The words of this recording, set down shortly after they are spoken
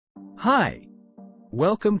Hi!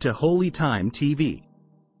 Welcome to Holy Time TV.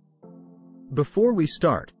 Before we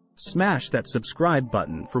start, smash that subscribe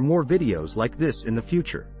button for more videos like this in the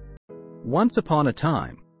future. Once upon a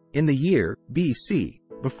time, in the year BC,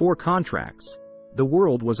 before contracts, the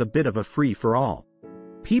world was a bit of a free-for-all.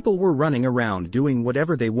 People were running around doing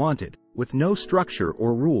whatever they wanted, with no structure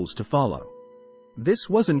or rules to follow. This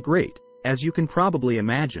wasn't great, as you can probably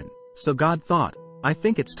imagine, so God thought, I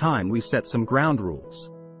think it's time we set some ground rules.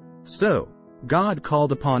 So, God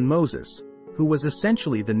called upon Moses, who was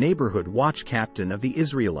essentially the neighborhood watch captain of the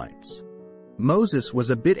Israelites. Moses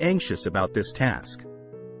was a bit anxious about this task.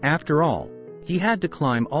 After all, he had to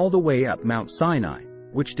climb all the way up Mount Sinai,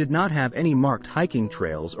 which did not have any marked hiking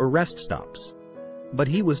trails or rest stops. But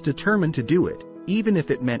he was determined to do it, even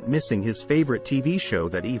if it meant missing his favorite TV show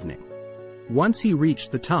that evening. Once he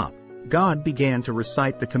reached the top, God began to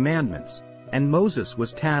recite the commandments, and Moses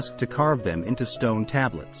was tasked to carve them into stone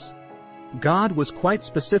tablets. God was quite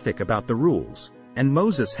specific about the rules, and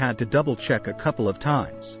Moses had to double-check a couple of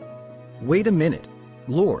times. Wait a minute,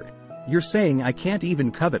 Lord, you're saying I can't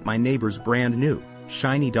even covet my neighbor's brand new,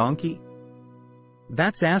 shiny donkey?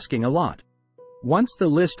 That's asking a lot. Once the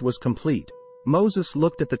list was complete, Moses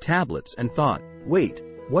looked at the tablets and thought, wait,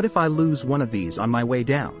 what if I lose one of these on my way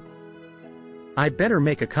down? I better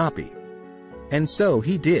make a copy. And so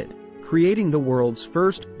he did, creating the world's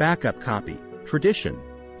first backup copy tradition,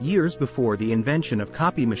 years before the invention of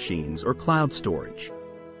copy machines or cloud storage.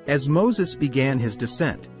 As Moses began his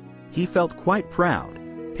descent, he felt quite proud,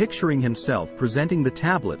 picturing himself presenting the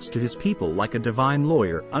tablets to his people like a divine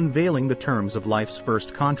lawyer unveiling the terms of life's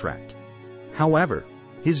first contract. However,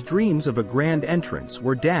 his dreams of a grand entrance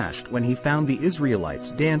were dashed when he found the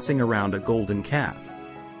Israelites dancing around a golden calf.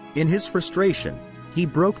 In his frustration, he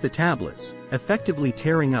broke the tablets, effectively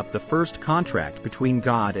tearing up the first contract between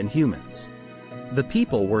God and humans. The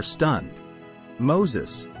people were stunned.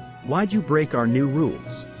 Moses, why'd you break our new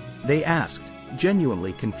rules? They asked,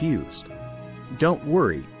 genuinely confused. Don't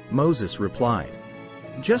worry, Moses replied.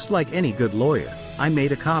 Just like any good lawyer, I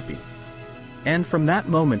made a copy. And from that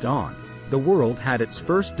moment on, the world had its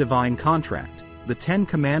first divine contract, the 10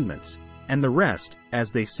 Commandments, and the rest,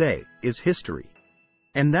 as they say, is history.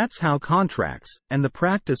 And that's how contracts, and the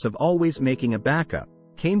practice of always making a backup,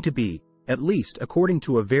 came to be, at least according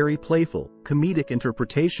to a very playful, comedic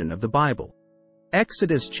interpretation of the Bible.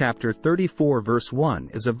 Exodus chapter 34 verse 1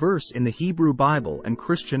 is a verse in the Hebrew Bible and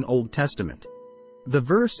Christian Old Testament. The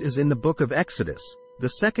verse is in the book of Exodus, the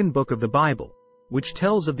second book of the Bible, which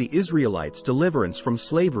tells of the Israelites' deliverance from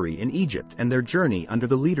slavery in Egypt and their journey under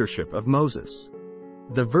the leadership of Moses.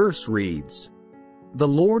 The verse reads, "The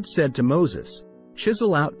Lord said to Moses,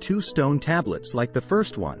 Chisel out 2 stone tablets like the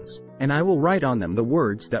first ones, and I will write on them the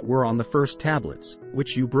words that were on the first tablets,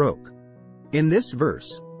 which you broke." In this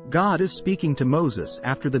verse, God is speaking to Moses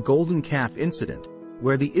after the golden calf incident,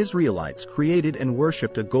 where the Israelites created and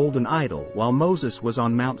worshipped a golden idol while Moses was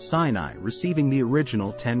on Mount Sinai receiving the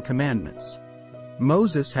original 10 Commandments.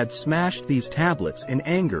 Moses had smashed these tablets in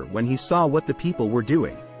anger when he saw what the people were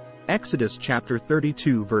doing. Exodus chapter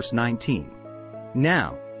 32 verse 19.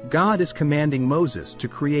 Now, God is commanding Moses to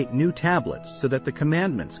create new tablets so that the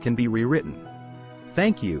commandments can be rewritten.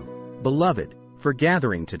 Thank you, beloved, for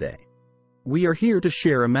gathering today. We are here to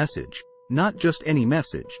share a message, not just any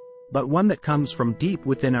message, but one that comes from deep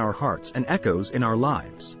within our hearts and echoes in our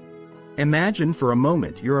lives. Imagine for a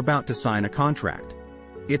moment you're about to sign a contract.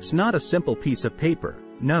 It's not a simple piece of paper,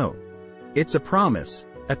 no. It's a promise,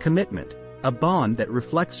 a commitment, a bond that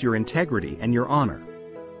reflects your integrity and your honor.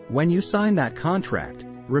 When you sign that contract,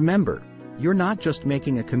 remember, you're not just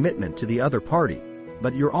making a commitment to the other party,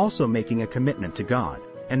 but you're also making a commitment to God,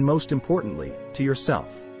 and most importantly, to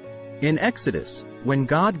yourself. In Exodus, when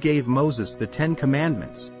God gave Moses the 10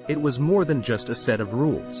 Commandments, it was more than just a set of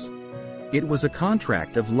rules. It was a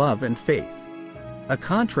contract of love and faith. A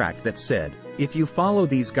contract that said, if you follow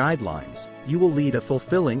these guidelines, you will lead a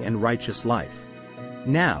fulfilling and righteous life.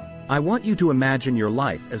 Now, I want you to imagine your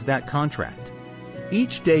life as that contract.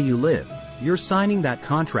 Each day you live, you're signing that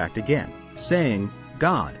contract again, saying,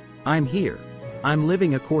 God, I'm here. I'm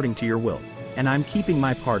living according to your will, and I'm keeping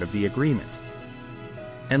my part of the agreement.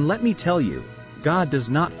 And let me tell you, God does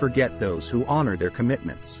not forget those who honor their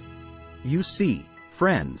commitments. You see,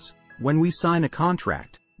 friends, when we sign a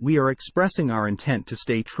contract, we are expressing our intent to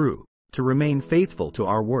stay true, to remain faithful to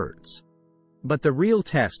our words. But the real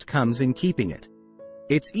test comes in keeping it.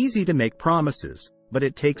 It's easy to make promises, but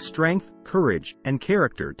it takes strength, courage, and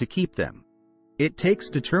character to keep them. It takes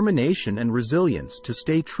determination and resilience to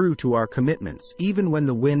stay true to our commitments even when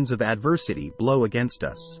the winds of adversity blow against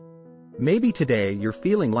us. Maybe today you're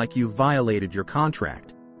feeling like you've violated your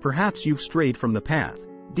contract, Perhaps you've strayed from the path,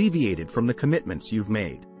 deviated from the commitments you've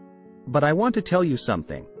made. But I want to tell you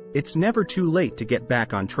something. It's never too late to get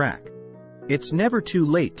back on track. It's never too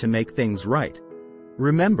late to make things right.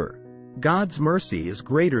 Remember, God's mercy is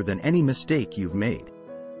greater than any mistake you've made.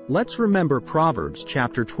 Let's remember Proverbs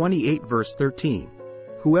chapter 28 verse 13.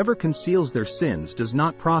 Whoever conceals their sins does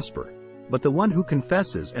not prosper, but the one who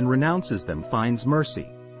confesses and renounces them finds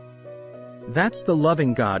mercy. That's the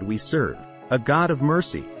loving God we serve, a God of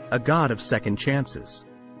mercy, a God of second chances.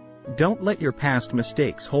 Don't let your past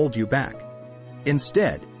mistakes hold you back.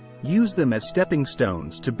 Instead, use them as stepping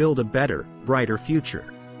stones to build a better, brighter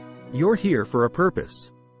future. You're here for a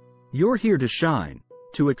purpose. You're here to shine,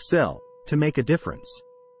 to excel, to make a difference.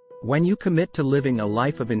 When you commit to living a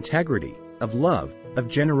life of integrity, of love, of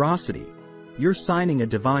generosity, you're signing a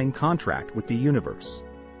divine contract with the universe.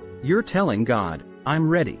 You're telling God, I'm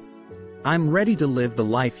ready. I'm ready to live the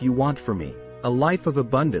life you want for me, a life of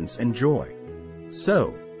abundance and joy.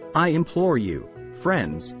 So, I implore you,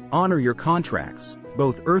 friends, honor your contracts,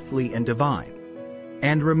 both earthly and divine.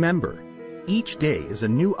 And remember, each day is a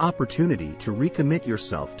new opportunity to recommit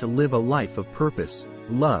yourself to live a life of purpose,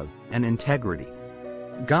 love, and integrity.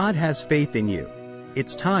 God has faith in you.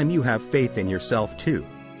 It's time you have faith in yourself too.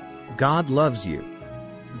 God loves you.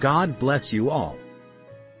 God bless you all.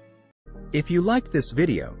 If you liked this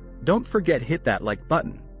video, don't forget hit that like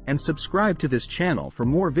button, and subscribe to this channel for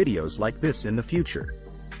more videos like this in the future.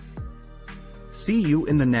 See you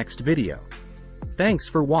in the next video. Thanks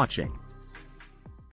for watching.